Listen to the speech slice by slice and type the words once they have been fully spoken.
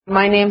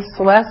My name's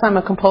Celeste. I'm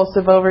a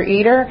compulsive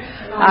overeater.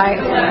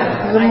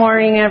 Good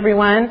morning,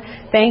 everyone.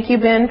 Thank you,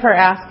 Ben, for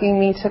asking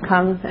me to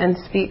come and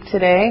speak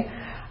today.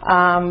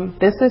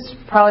 This is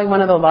probably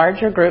one of the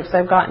larger groups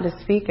I've gotten to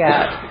speak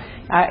at.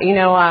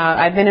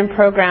 I've been in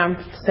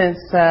program since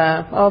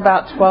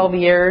about 12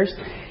 years,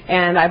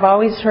 and I've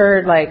always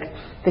heard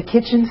the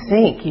kitchen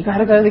sink. You got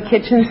to go to the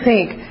kitchen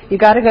sink. You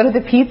got to go to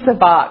the pizza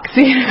box.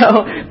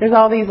 There's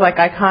all these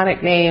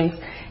iconic names.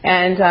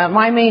 And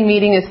my main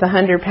meeting is the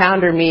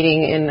 100-pounder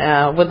meeting in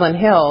Woodland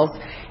Hills.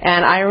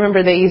 And I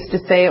remember they used to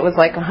say it was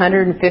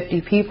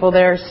 150 people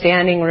there,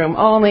 standing room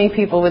only.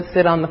 People would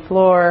sit on the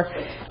floor.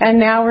 And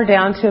now we're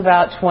down to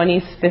about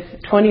 20 to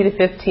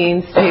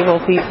 15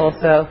 stable people.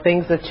 So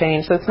things have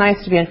changed. So it's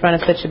nice to be in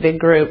front of such a big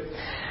group.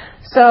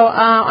 So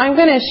I'm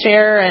going to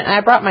share, and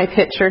I brought my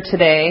picture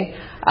today.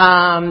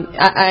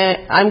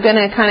 I'm going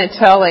to kind of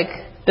tell,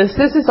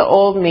 this is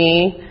old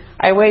me.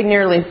 I weighed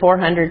nearly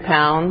 400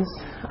 pounds.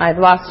 I've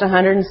lost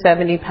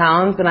 170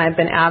 pounds, and I've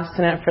been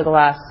abstinent for the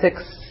last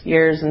 6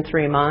 years and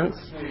 3 months,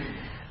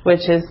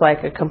 which is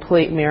a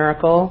complete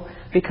miracle,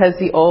 because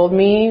the old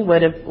me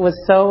was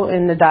so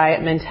in the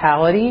diet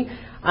mentality.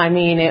 I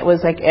mean, it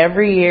was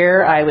every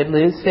year I would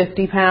lose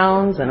 50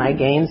 pounds, and I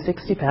gained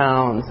 60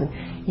 pounds, and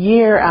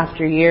year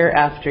after year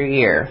after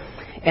year.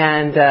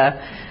 And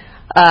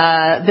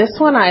this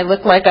one I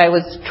looked like I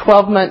was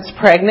 12 months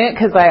pregnant,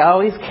 because I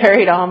always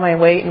carried all my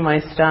weight in my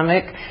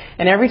stomach.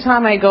 And every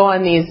time I go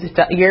on these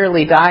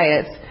yearly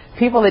diets,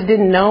 people that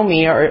didn't know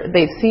me, or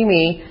they'd see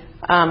me,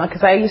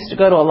 because I used to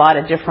go to a lot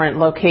of different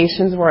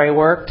locations where I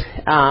worked,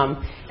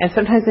 and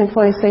sometimes the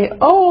employees say,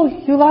 "Oh,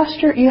 you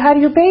had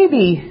your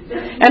baby,"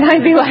 and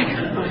I'd be like,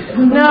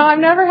 "No, I've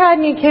never had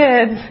any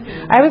kids."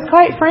 I was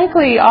quite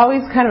frankly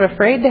always kind of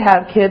afraid to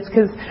have kids,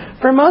 because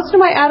for most of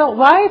my adult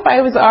life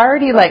I was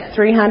already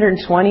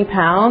 320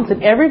 pounds,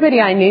 and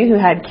everybody I knew who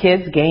had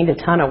kids gained a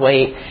ton of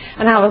weight,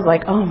 and I was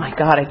like, "Oh my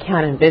God, I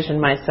can't envision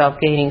myself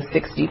gaining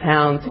 60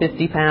 pounds,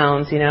 50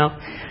 pounds,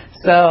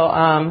 So,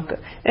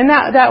 and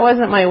that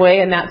wasn't my way,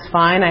 and that's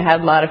fine. I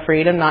had a lot of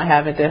freedom not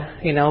having to,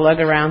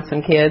 lug around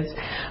some kids.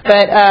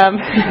 But, a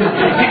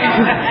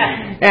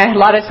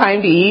lot of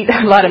time to eat,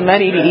 a lot of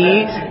money to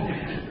eat.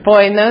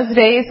 Boy, in those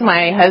days,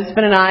 my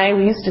husband and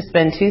we used to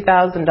spend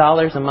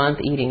 $2,000 a month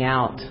eating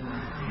out.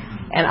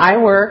 And I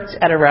worked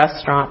at a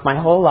restaurant my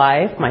whole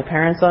life. My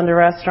parents owned a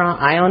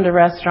restaurant. I owned a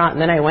restaurant.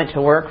 And then I went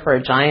to work for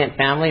a giant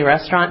family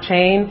restaurant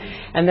chain.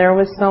 And there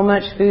was so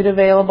much food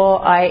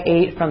available. I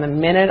ate from the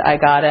minute I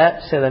got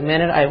up to the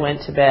minute I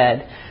went to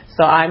bed.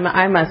 So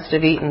I must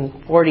have eaten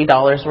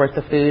 $40 worth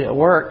of food at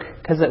work,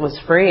 because it was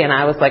free. And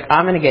I was like,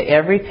 I'm going to get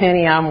every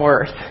penny I'm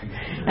worth.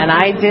 And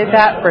I did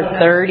that for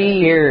 30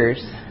 years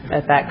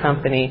at that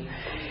company.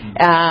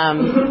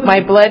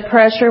 My blood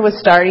pressure was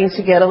starting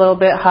to get a little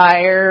bit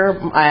higher.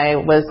 I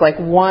was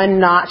one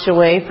notch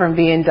away from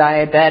being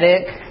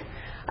diabetic.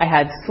 I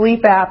had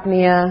sleep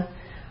apnea.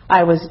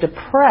 I was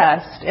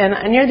depressed. And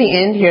near the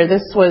end here,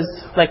 this was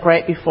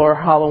right before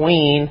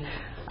Halloween.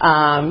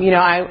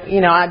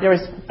 There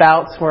was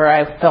bouts where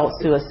I felt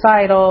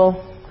suicidal.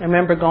 I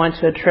remember going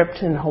to a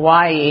trip in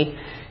Hawaii,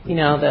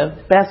 the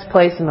best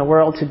place in the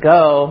world to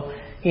go.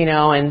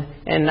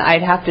 And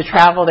I'd have to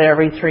travel there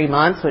every 3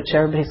 months, which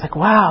everybody's like,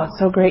 wow, it's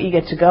so great you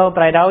get to go.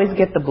 But I'd always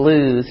get the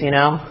blues,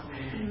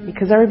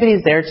 because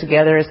everybody's there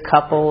together as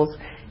couples.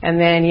 And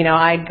then,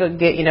 I'd go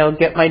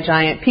get my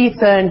giant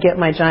pizza and get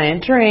my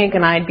giant drink,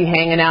 and I'd be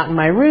hanging out in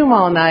my room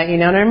all night,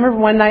 And I remember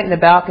one night in the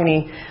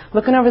balcony,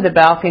 looking over the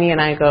balcony, and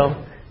I go,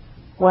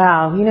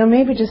 wow,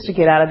 maybe just to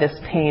get out of this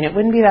pain, it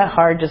wouldn't be that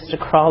hard just to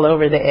crawl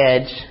over the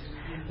edge.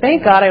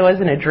 Thank God I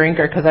wasn't a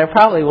drinker, because I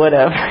probably would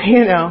have,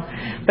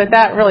 but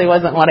that really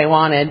wasn't what I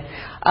wanted.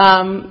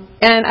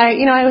 And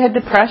I had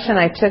depression.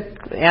 I took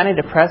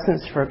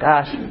antidepressants for,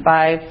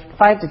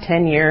 5 to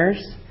 10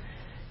 years.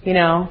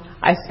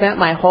 I spent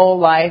my whole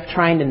life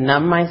trying to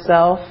numb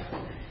myself.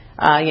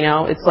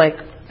 It's like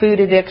food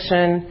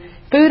addiction.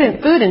 Food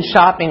and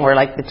shopping were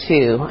the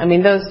two. I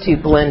mean, those two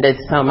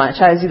blended so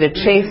much. I was either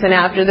chasing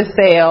after the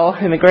sale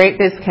and the great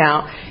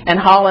discount and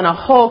hauling a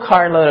whole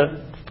carload of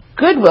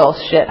Goodwill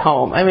shit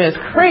home. I mean, it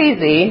was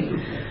crazy.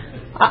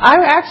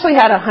 I actually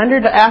had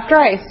after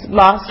I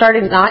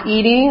started not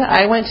eating,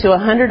 I went to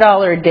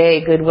 $100 a day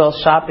Goodwill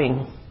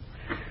shopping.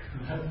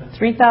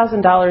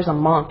 $3,000 a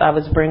month I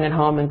was bringing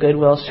home in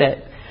Goodwill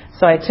shit.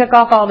 So I took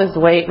off all this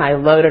weight and I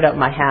loaded up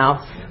my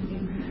house.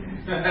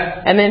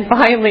 And then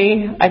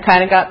finally, I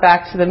kind of got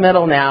back to the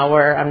middle now,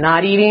 where I'm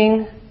not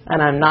eating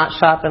and I'm not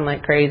shopping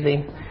like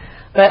crazy.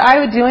 But I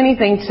would do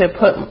anything to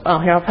here,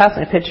 I'll pass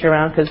my picture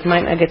around, because I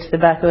might not get to the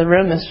back of the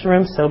room. This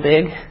room's so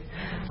big.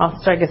 I'll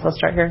start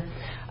here.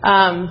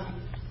 All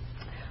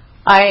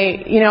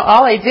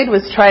I did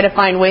was try to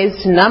find ways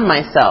to numb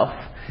myself.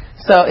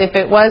 So if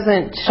it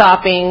wasn't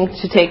shopping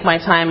to take my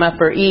time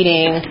up or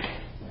eating,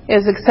 it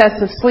was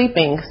excessive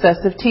sleeping,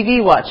 excessive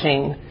TV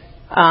watching,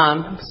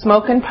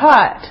 smoking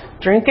pot,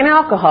 drinking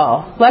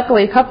alcohol.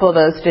 Luckily, a couple of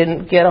those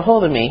didn't get a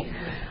hold of me.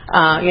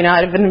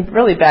 I'd have been in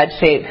really bad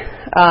shape.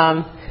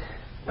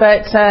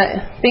 But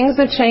things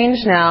have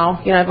changed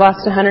now. I've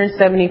lost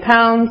 170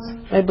 pounds.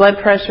 My blood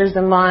pressure's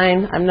in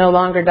line. I'm no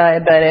longer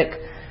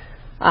diabetic.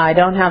 I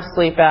don't have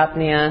sleep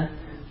apnea.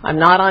 I'm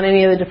not on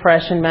any of the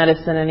depression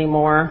medicine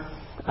anymore.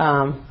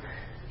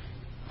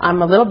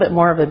 I'm a little bit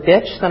more of a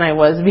bitch than I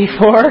was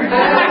before.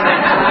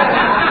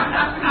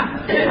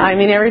 I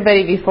mean,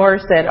 everybody before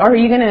said, "Oh, are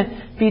you going to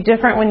be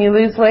different when you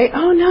lose weight?"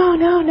 "Oh,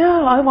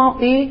 no, I won't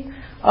be."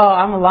 Oh,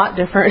 I'm a lot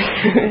different.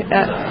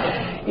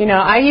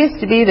 I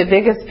used to be the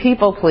biggest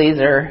people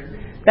pleaser.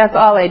 That's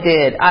all I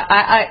did.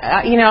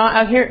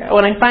 I hear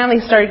when I finally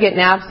started getting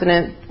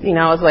abstinent,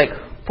 I was like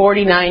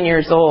 49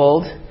 years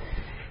old,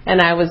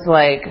 and I was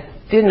like,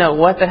 didn't know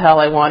what the hell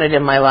I wanted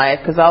in my life,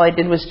 because all I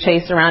did was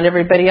chase around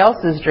everybody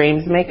else's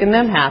dreams, making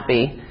them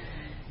happy,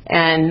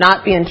 and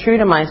not being true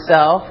to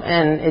myself,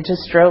 and it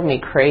just drove me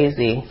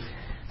crazy.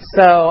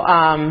 So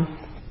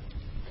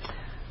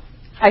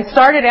I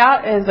started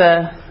out as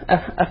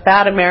a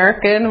fat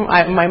American.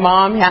 My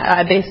mom,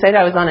 they said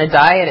I was on a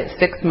diet at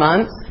 6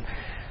 months.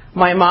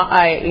 My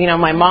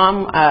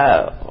mom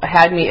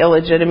had me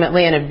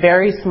illegitimately in a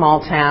very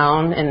small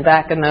town, and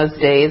back in those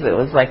days it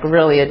was like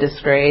really a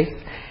disgrace.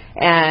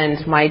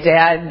 And my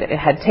dad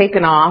had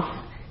taken off,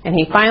 and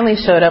he finally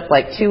showed up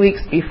like 2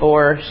 weeks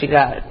before she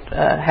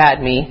had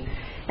me.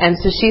 And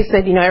so she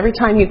said, every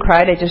time you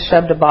cried, I just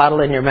shoved a bottle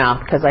in your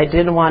mouth because I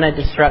didn't want to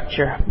disrupt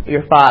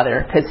your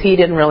father, because he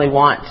didn't really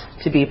want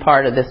to be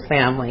part of this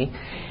family.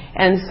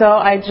 And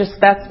so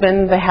that's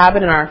been the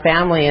habit in our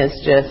family, is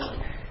just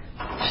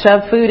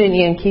shove food in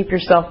you and keep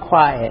yourself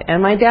quiet.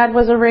 And my dad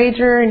was a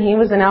rager, and he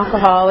was an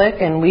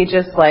alcoholic, and we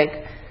just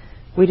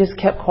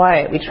kept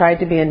quiet. We tried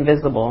to be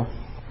invisible.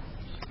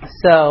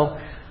 So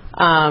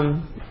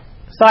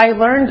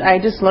I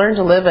just learned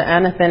to live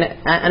an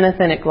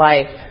unauthentic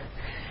life.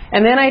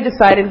 And then I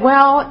decided,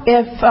 well,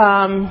 if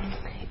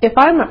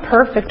I'm a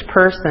perfect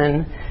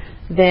person,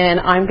 then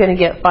I'm going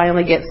to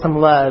finally get some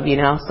love,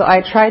 So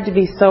I tried to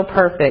be so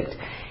perfect,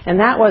 and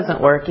that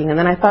wasn't working. And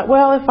then I thought,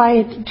 well, if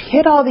I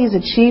hit all these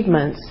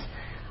achievements,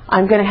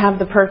 I'm going to have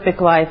the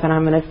perfect life, and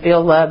I'm going to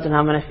feel loved, and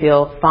I'm going to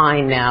feel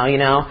fine now,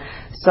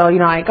 So,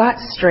 I got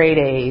straight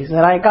A's,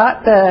 and I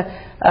got the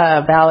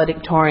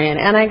valedictorian,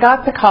 and I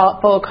got the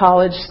full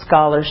college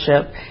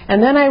scholarship.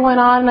 And then I went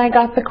on and I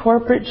got the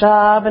corporate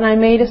job, and I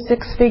made a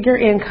 6-figure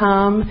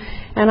income,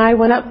 and I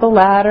went up the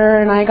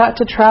ladder, and I got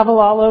to travel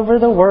all over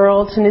the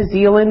world, to New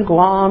Zealand,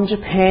 Guam,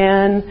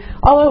 Japan,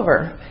 all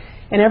over.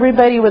 And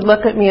everybody would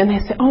look at me and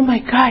they'd say, "Oh my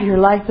God, your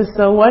life is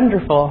so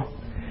wonderful."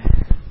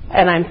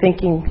 And I'm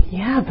thinking,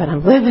 yeah, but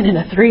I'm living in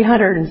a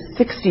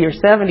 360 or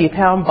 70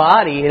 pound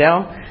body,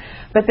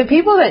 But the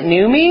people that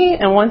knew me,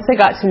 and once they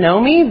got to know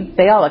me,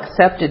 they all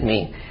accepted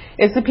me.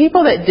 It's the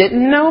people that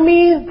didn't know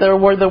me, they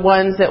were the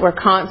ones that were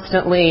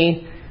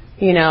constantly,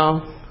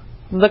 making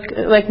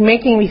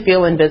me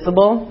feel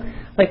invisible.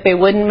 Like they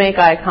wouldn't make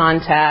eye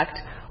contact,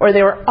 or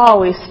they were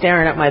always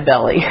staring at my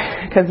belly,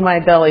 because my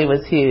belly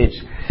was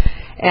huge.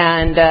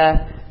 And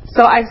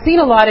so I've seen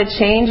a lot of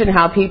change in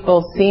how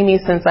people see me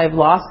since I've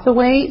lost the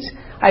weight.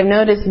 I've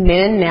noticed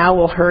men now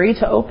will hurry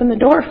to open the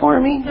door for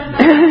me.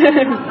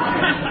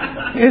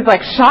 It was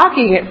like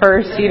shocking at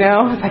first,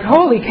 It's like,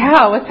 holy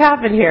cow, what's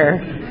happened here?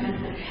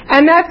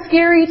 And that's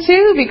scary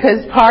too,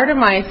 because part of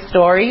my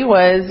story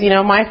was,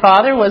 my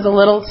father was a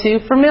little too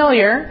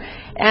familiar.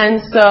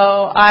 And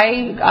so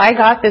I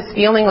got this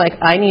feeling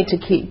like I need to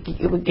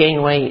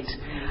gain weight.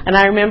 And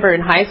I remember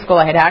in high school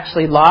I had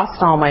actually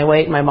lost all my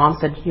weight. My mom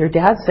said, "Your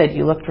dad said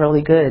you looked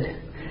really good."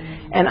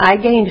 And I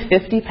gained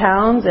 50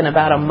 pounds in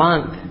about a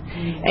month.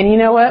 And you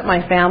know what?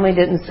 My family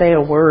didn't say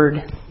a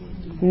word.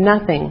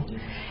 Nothing.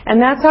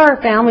 And that's how our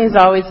family's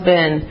always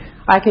been.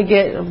 I could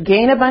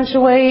gain a bunch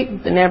of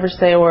weight, but never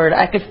say a word.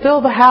 I could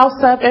fill the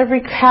house up,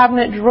 every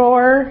cabinet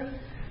drawer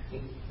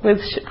with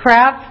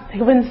crap. They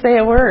wouldn't say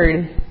a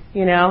word,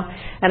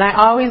 And I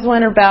always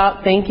went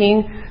about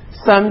thinking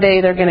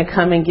someday they're going to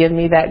come and give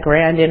me that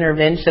grand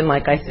intervention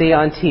like I see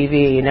on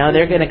TV.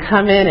 They're going to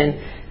come in and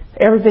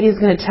everybody's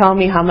going to tell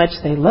me how much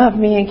they love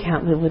me and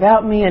can't live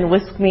without me, and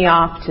whisk me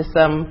off to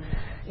some,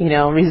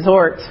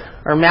 resort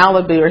or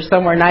Malibu or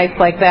somewhere nice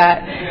like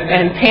that,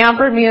 and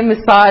pamper me and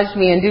massage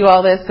me and do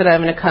all this, and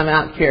I'm going to come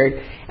out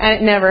cured. And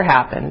it never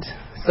happened.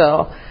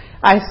 So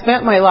I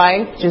spent my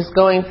life just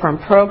going from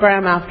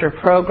program after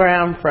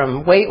program,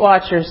 from Weight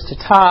Watchers to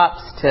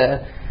Tops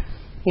to,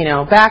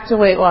 back to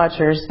Weight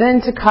Watchers,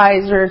 then to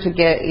Kaiser to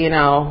get,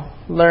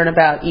 learn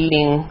about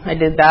eating. I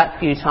did that a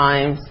few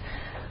times.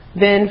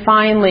 Then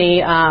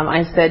finally,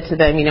 I said to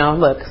them,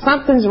 look,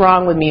 something's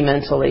wrong with me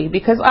mentally,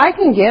 because I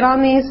can get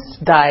on these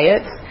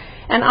diets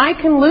and I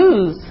can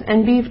lose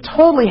and be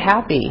totally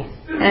happy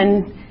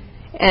and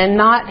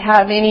not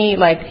have any,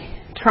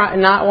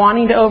 not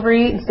wanting to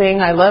overeat and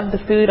saying I love the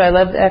food, I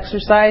love the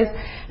exercise.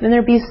 And then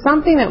there'd be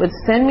something that would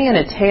send me in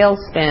a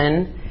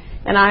tailspin,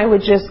 and I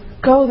would just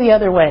go the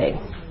other way,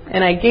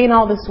 and I'd gain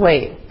all this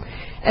weight.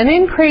 And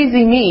then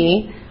crazy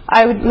me,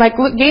 I would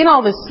gain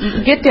all this,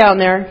 get down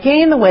there,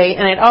 gain the weight,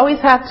 and I'd always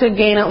have to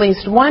gain at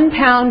least 1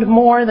 pound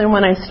more than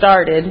when I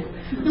started,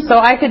 so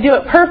I could do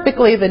it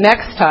perfectly the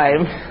next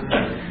time.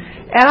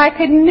 And I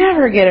could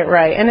never get it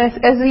right. And as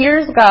the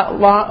years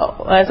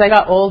as I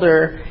got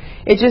older,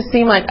 it just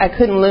seemed like I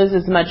couldn't lose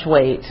as much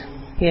weight,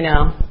 you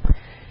know.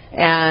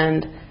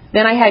 And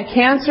then I had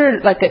cancer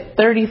like at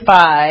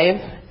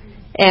 35,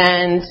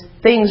 and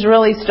things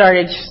really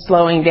started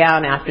slowing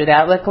down after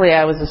that. Luckily,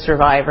 I was a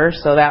survivor,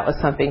 so that was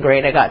something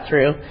great I got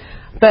through.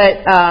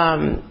 But,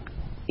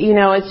 you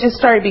know, it just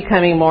started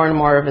becoming more and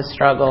more of a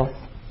struggle.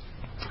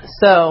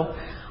 So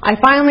I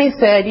finally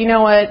said, you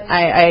know what,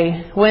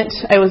 I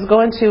was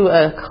going to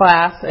a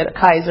class at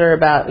Kaiser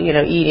about, you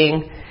know,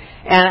 eating,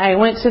 and I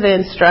went to the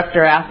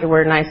instructor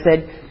afterward and I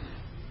said,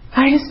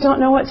 I just don't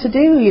know what to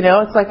do, you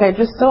know, it's like I'm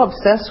just so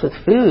obsessed with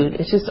food,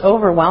 it's just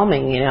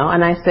overwhelming, you know,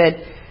 and I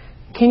said,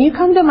 can you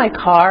come to my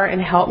car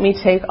and help me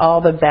take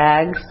all the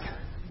bags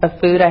of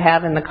food I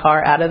have in the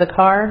car out of the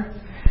car?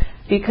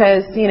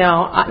 Because, you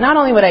know, not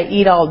only would I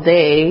eat all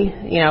day,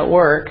 you know, at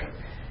work,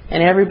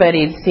 and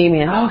everybody'd see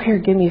me, oh, here,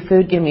 give me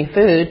food.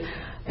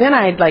 Then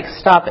I'd, like,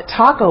 stop at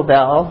Taco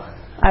Bell.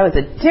 I was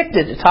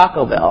addicted to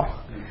Taco Bell.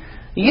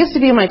 It used to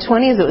be in my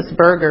 20s, it was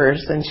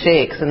burgers and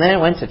shakes, and then it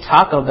went to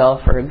Taco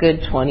Bell for a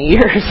good 20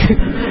 years.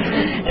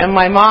 And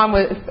my mom,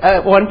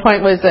 at one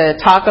point, was a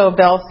Taco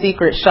Bell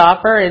secret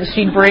shopper, and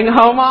she'd bring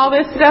home all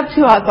this stuff,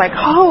 too. I was like,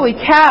 holy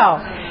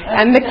cow.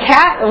 And the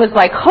cat was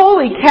like,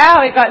 holy cow,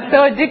 it got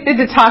so addicted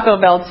to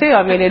Taco Bell, too.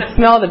 I mean, it'd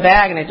smell the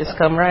bag, and it'd just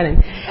come running.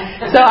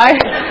 So I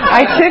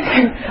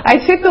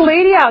took the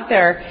lady out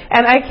there,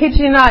 and I kid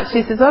you not,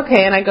 she says,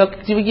 okay, and I go,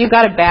 you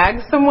got a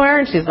bag somewhere?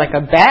 And she's like, a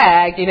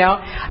bag, you know?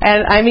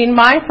 And, I mean,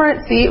 my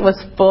front seat was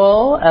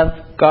full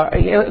of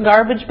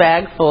garbage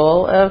bag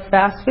full of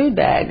fast food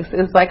bags.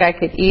 It was like I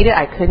could eat it,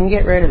 I couldn't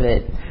get rid of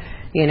it,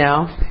 you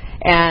know?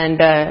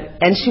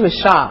 And she was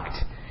shocked.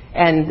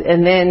 And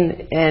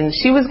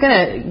she was going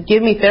to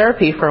give me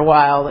therapy for a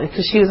while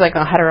because she was like,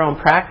 had her own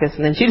practice,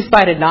 and then she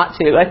decided not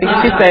to. I think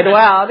she said,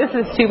 wow, this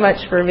is too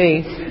much for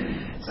me.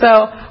 So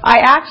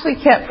I actually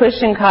kept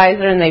pushing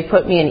Kaiser, and they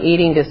put me in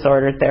eating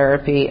disorder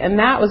therapy, and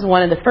that was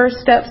one of the first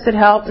steps that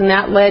helped, and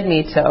that led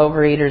me to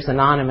Overeaters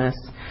Anonymous.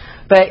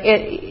 But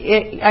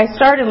I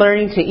started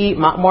learning to eat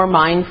more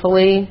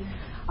mindfully.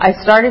 I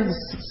started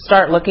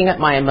to looking at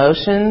my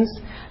emotions.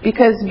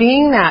 Because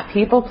being that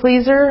people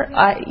pleaser,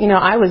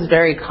 I was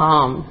very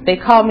calm. They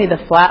called me the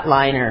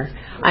flatliner.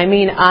 I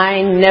mean,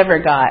 I never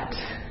got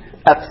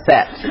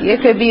upset.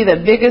 It could be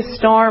the biggest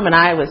storm, and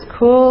I was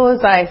cool as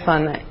ice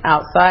on the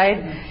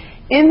outside.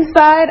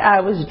 Inside,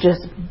 I was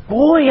just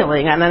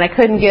boiling, and then I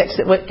couldn't get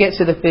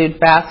to the food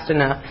fast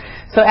enough.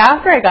 So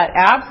after I got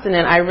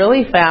abstinent, I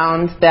really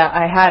found that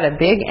I had a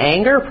big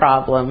anger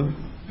problem.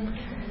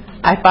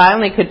 I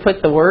finally could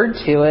put the word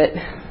to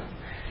it.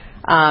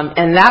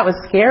 And that was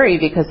scary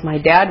because my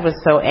dad was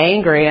so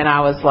angry, and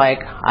I was like,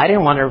 I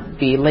didn't want to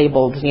be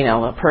labeled, you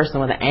know, a person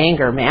with an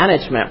anger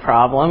management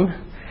problem,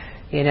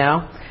 you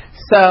know.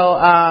 So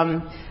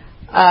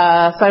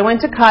I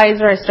went to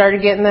Kaiser. I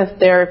started getting the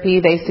therapy.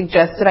 They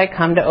suggested I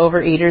come to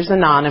Overeaters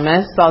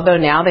Anonymous, although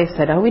now they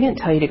said, oh, we didn't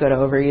tell you to go to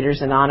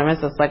Overeaters Anonymous.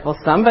 It's like, well,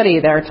 somebody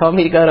there told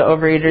me to go to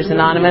Overeaters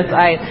Anonymous.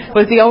 I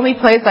was the only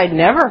place I'd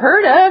never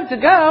heard of to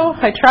go.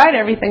 I tried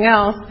everything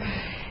else.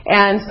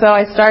 And so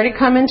I started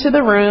coming to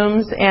the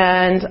rooms,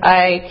 and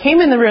I came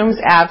in the rooms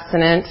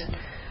abstinent,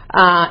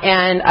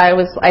 and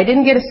I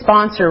didn't get a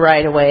sponsor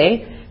right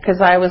away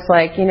because I was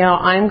like, you know,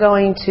 I'm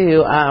going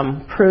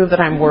to prove that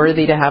I'm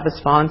worthy to have a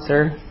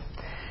sponsor.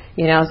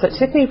 You know, so it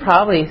took me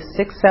probably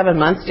 6-7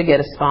 months to get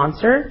a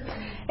sponsor.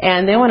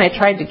 And then when I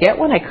tried to get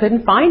one, I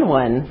couldn't find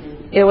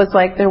one. It was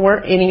like there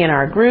weren't any in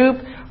our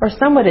group, or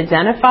some would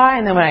identify,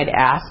 and then when I'd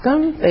ask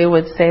them, they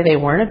would say they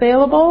weren't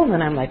available. And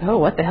then I'm like, oh,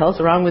 what the hell's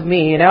wrong with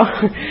me, you know?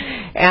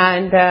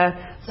 And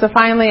so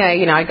finally,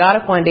 I got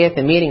up one day at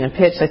the meeting and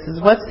pitched. I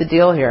said, what's the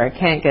deal here? I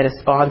can't get a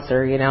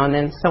sponsor, you know? And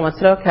then someone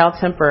said, okay, I'll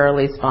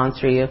temporarily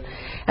sponsor you.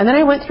 And then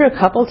I went through a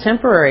couple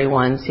temporary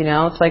ones, you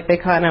know? It's like they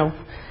kind of,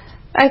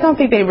 I don't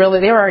think they were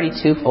already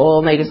too full,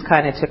 and they just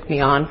kind of took me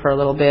on for a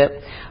little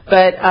bit.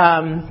 But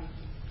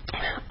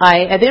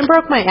I then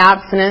broke my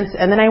abstinence,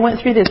 and then I went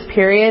through this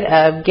period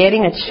of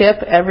getting a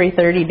chip every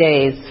 30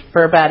 days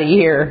for about a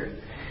year.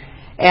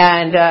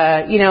 And,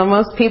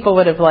 most people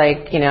would have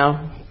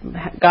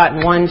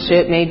gotten one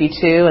chip, maybe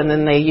two, and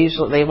then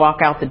they walk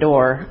out the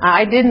door.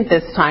 I didn't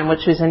this time,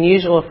 which was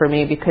unusual for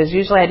me because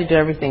usually I had to do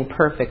everything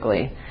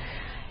perfectly.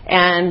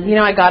 And,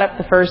 I got up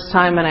the first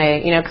time,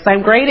 and because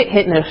I'm great at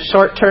hitting a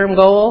short-term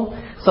goal,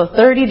 so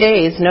 30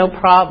 days, no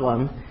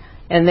problem.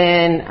 And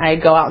then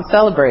I'd go out and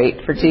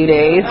celebrate for 2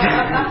 days.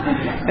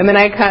 And then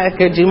I kind of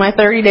go do my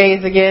 30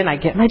 days again. I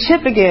get my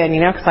chip again,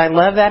 because I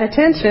love that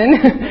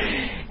attention.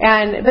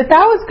 But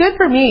that was good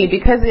for me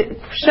because it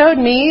showed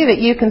me that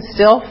you can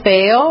still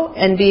fail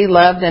and be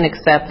loved and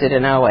accepted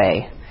in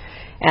OA.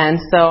 And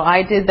so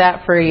I did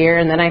that for a year,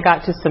 and then I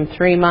got to some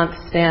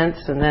 3-month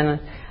stints, and then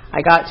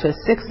I got to a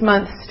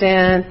 6-month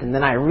stint, and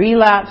then I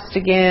relapsed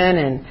again,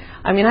 and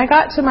I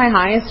got to my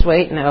highest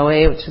weight in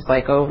OA, which is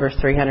like over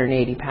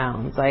 380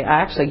 pounds. I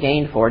actually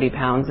gained 40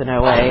 pounds in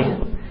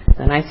OA.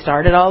 And I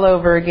started all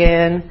over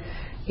again,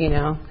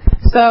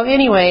 So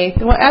anyway,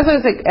 as I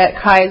was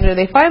at Kaiser,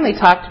 they finally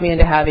talked me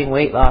into having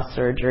weight loss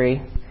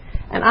surgery.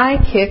 And I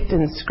kicked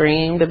and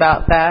screamed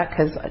about that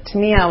because to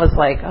me I was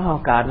like, oh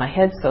God, my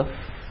head's so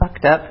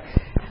fucked up.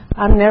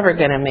 I'm never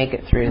going to make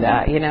it through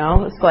that, you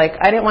know. It's like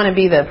I didn't want to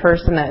be the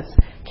person that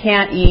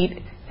can't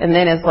eat and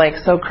then is like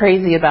so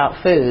crazy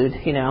about food,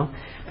 you know.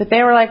 But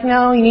they were like,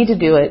 no, you need to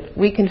do it.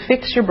 We can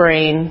fix your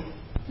brain.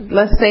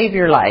 Let's save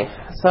your life.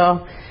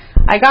 So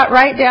I got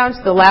right down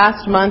to the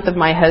last month of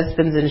my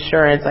husband's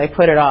insurance. I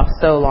put it off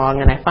so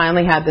long, and I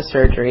finally had the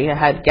surgery. I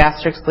had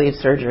gastric sleeve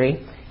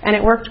surgery, and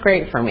it worked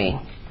great for me.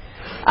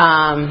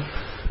 And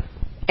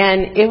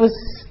it was,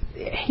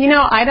 you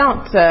know, I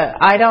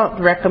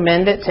don't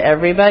recommend it to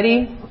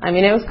everybody. I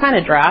mean, it was kind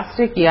of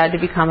drastic. You had to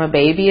become a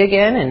baby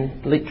again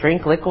and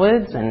drink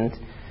liquids,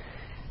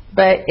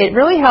 but it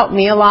really helped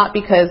me a lot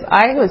because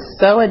I was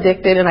so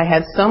addicted and I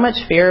had so much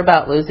fear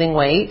about losing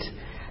weight.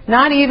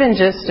 Not even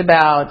just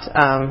about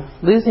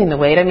losing the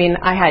weight. I mean,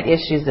 I had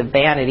issues of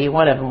vanity.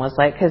 One of them was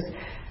like, because,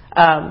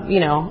 you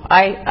know,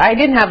 I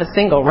didn't have a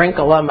single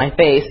wrinkle on my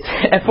face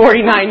at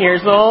 49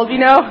 years old, you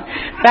know.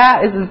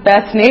 That is the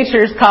best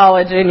nature's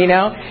collagen, you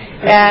know.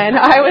 And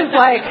I was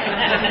like,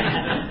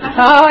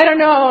 oh, I don't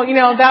know, you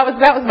know, that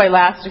was my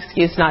last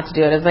excuse not to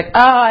do it. I was like,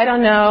 oh, I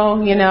don't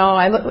know, you know,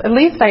 at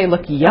least I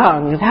look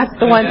young. That's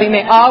the one thing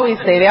they always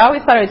say. They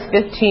always thought I was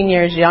 15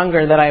 years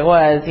younger than I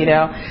was, you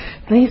know.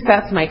 At least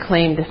that's my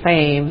claim to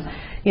fame,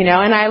 you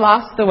know. And I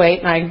lost the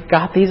weight and I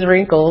got these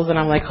wrinkles and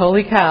I'm like,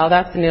 holy cow,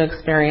 that's a new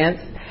experience.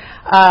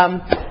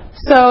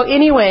 So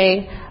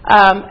anyway,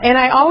 and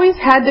I always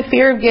had the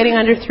fear of getting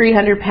under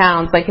 300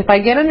 pounds. Like if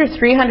I get under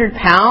 300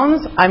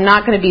 pounds, I'm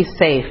not going to be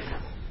safe,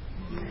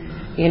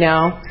 you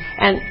know.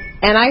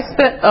 And I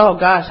spent, oh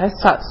gosh, I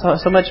thought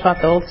so much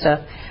about the old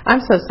stuff.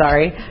 I'm so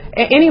sorry.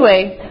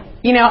 Anyway,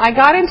 you know, I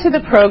got into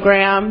the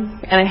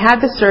program and I had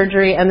the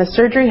surgery, and the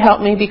surgery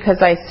helped me because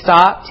I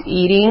stopped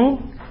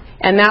eating,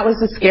 and that was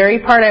the scary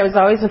part. I was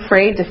always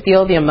afraid to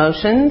feel the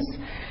emotions.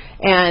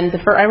 And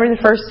I remember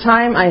the first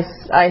time I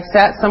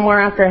sat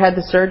somewhere after I had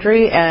the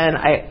surgery and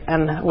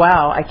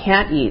wow, I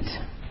can't eat.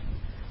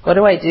 What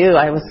do?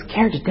 I was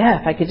scared to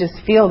death. I could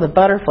just feel the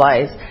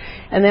butterflies.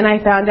 And then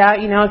I found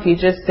out, you know, if you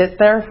just sit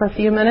there for a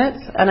few minutes,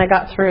 and I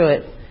got through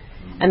it.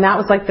 And that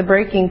was like the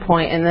breaking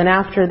point. And then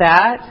after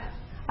that,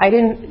 I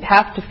didn't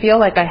have to feel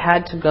like I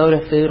had to go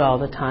to food all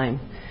the time.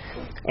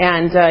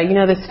 And, you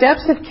know, the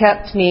steps have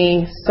kept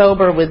me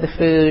sober with the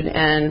food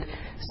and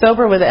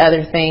sober with the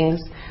other things.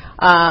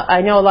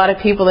 I know a lot of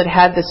people that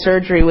had the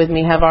surgery with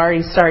me have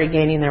already started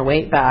gaining their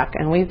weight back.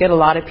 And we get a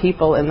lot of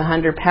people in the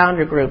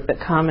 100-pounder group that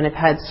come and have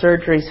had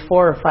surgeries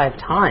 4 or 5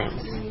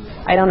 times.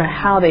 I don't know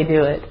how they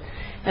do it.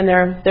 And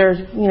they're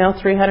you know,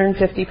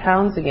 350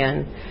 pounds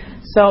again.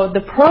 So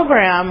the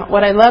program,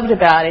 what I loved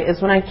about it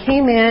is when I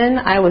came in,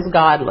 I was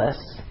godless.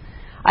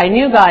 I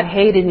knew God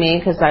hated me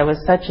because I was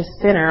such a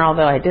sinner,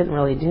 although I didn't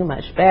really do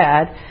much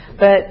bad.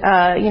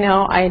 But, you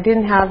know, I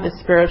didn't have the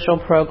spiritual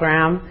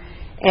program.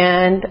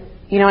 And,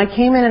 you know, I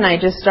came in and I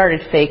just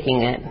started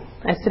faking it.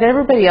 I said,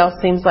 everybody else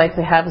seems like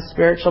they have a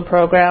spiritual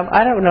program.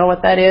 I don't know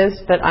what that is,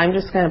 but I'm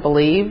just going to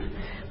believe.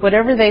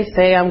 Whatever they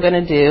say, I'm going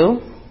to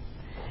do.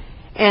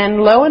 And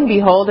lo and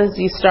behold, as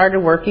you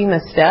started working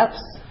the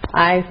steps,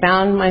 I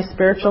found my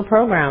spiritual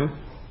program.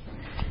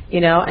 You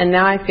know, and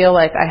now I feel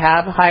like I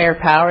have a higher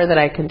power that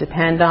I can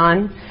depend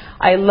on.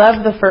 I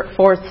love the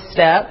 4th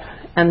step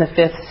and the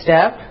 5th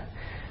step.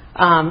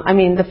 I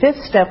mean, the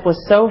 5th step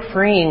was so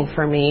freeing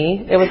for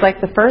me. It was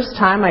like the first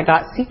time I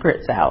got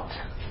secrets out.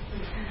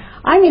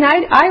 I mean,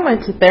 I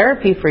went to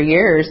therapy for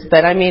years,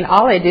 but I mean,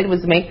 all I did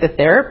was make the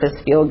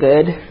therapist feel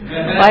good.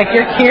 Like,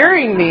 you're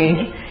curing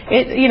me.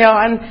 You know,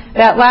 and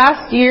that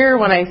last year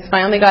when I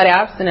finally got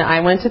abstinent, I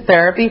went to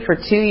therapy for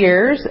 2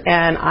 years,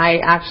 and I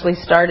actually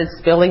started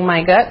spilling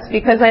my guts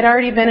because I'd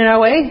already been in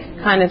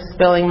OA, kind of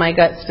spilling my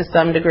guts to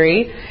some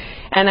degree.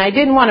 And I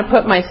didn't want to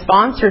put my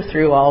sponsor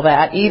through all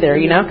that either,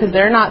 you know, because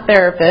they're not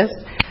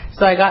therapists.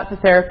 So I got the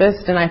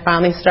therapist, and I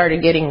finally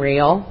started getting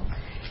real.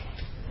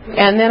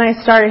 And then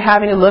I started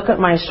having to look at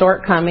my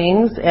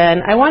shortcomings.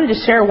 And I wanted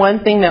to share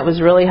one thing that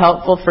was really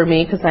helpful for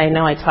me, because I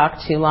know I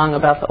talked too long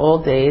about the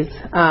old days.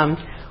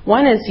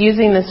 One is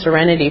using the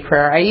Serenity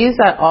Prayer. I use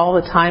that all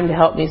the time to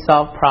help me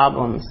solve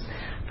problems.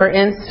 For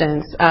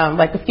instance,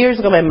 like a few years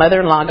ago, my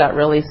mother-in-law got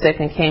really sick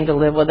and came to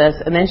live with us,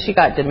 and then she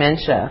got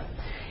dementia.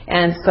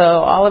 And so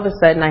all of a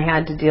sudden I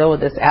had to deal with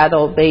this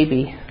adult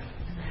baby.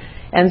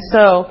 And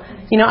so,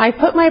 you know, I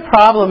put my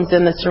problems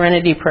in the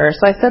Serenity Prayer.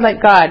 So I said,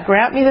 like, God,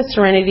 grant me the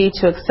serenity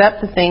to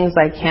accept the things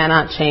I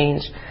cannot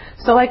change.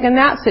 So like in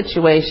that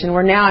situation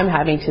where now I'm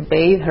having to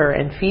bathe her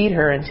and feed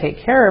her and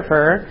take care of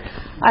her,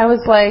 I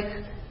was like,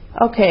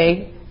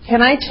 okay,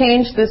 can I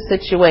change this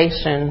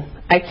situation?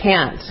 I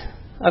can't.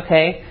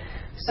 Okay?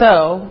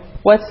 So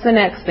what's the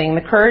next thing?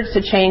 The courage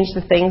to change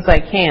the things I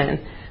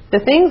can. The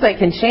things I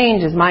can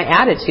change is my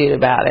attitude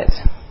about it,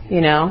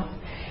 you know?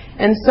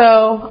 And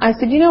so I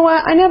said, you know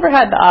what? I never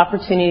had the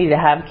opportunity to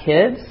have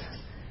kids.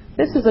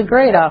 this is a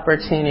great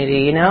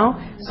opportunity, you know.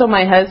 So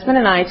my husband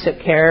and I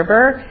took care of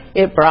her.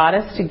 It brought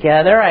us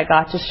together. I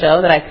got to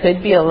show that I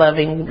could be a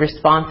loving,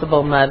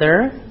 responsible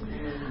mother.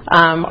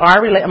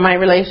 My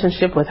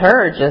relationship with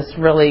her just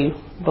really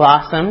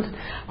blossomed.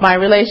 My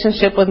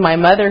relationship with my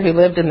mother, who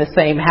lived in the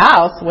same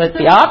house, went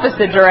the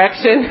opposite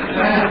direction.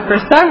 For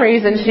some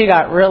reason, she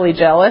got really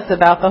jealous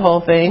about the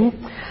whole thing.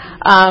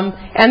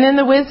 And then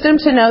the wisdom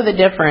to know the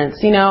difference.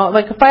 You know,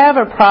 like if I have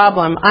a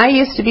problem, I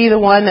used to be the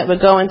one that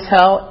would go and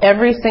tell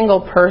every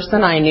single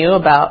person I knew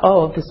about,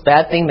 oh, this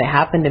bad thing that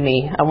happened to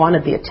me. I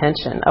wanted the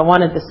attention. I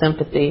wanted the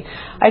sympathy.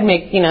 I'd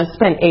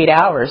spend 8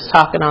 hours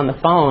talking on the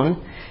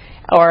phone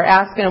or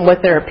asking them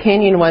what their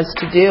opinion was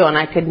to do, and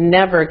I could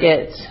never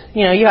get,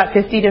 you got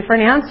 50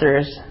 different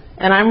answers.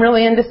 And I'm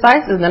really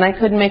indecisive, and I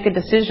couldn't make a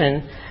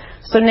decision.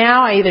 So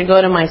now I either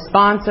go to my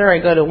sponsor, I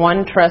go to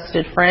one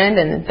trusted friend,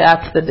 and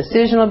that's the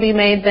decision will be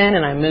made then,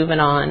 and I'm moving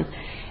on.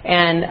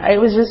 And it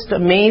was just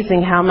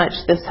amazing how much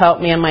this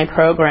helped me in my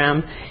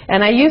program.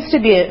 And I used to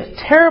be a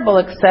terrible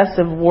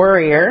excessive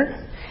worrier,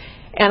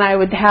 and I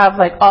would have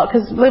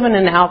because living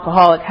in an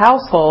alcoholic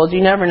household,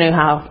 you never knew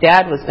how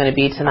Dad was going to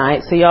be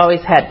tonight. So you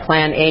always had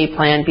plan A,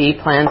 plan B,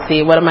 plan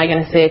C. What am I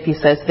going to say if he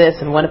says this,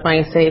 and what am I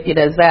going to say if he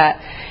does that?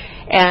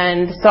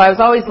 And so I was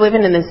always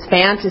living in this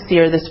fantasy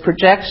or this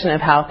projection of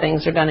how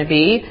things are going to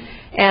be.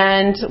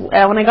 And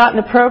when I got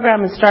in the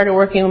program and started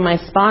working with my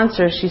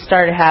sponsor, she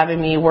started having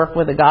me work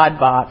with a God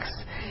box.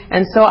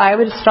 And so I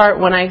would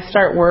when I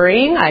start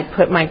worrying, I'd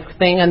put my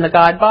thing in the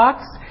God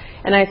box,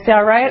 and I'd say,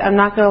 all right, I'm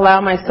not going to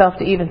allow myself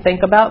to even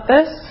think about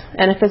this.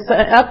 And if it's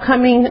an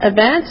upcoming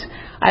event,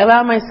 I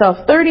allow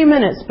myself 30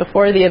 minutes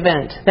before the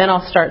event. Then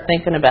I'll start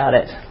thinking about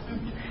it.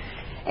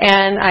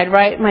 And I'd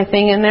write my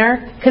thing in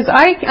there. Because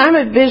I'm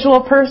a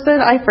visual person.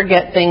 I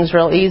forget things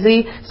real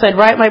easy. So I'd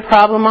write my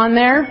problem on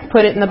there,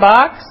 put it in the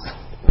box.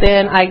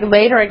 Then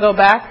later I go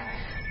back,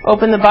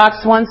 open the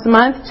box once a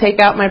month, take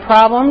out my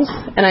problems,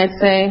 and I'd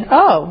say,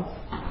 oh,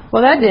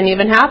 well, that didn't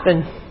even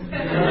happen.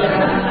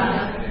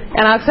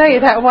 And I'll tell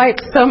you, that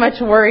wipes so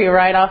much worry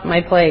right off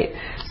my plate.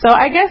 So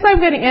I guess I'm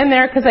going to end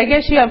there because I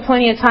guess you have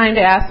plenty of time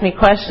to ask me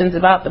questions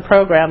about the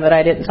program that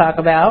I didn't talk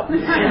about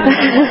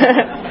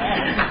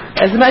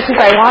as much as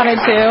I wanted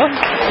to.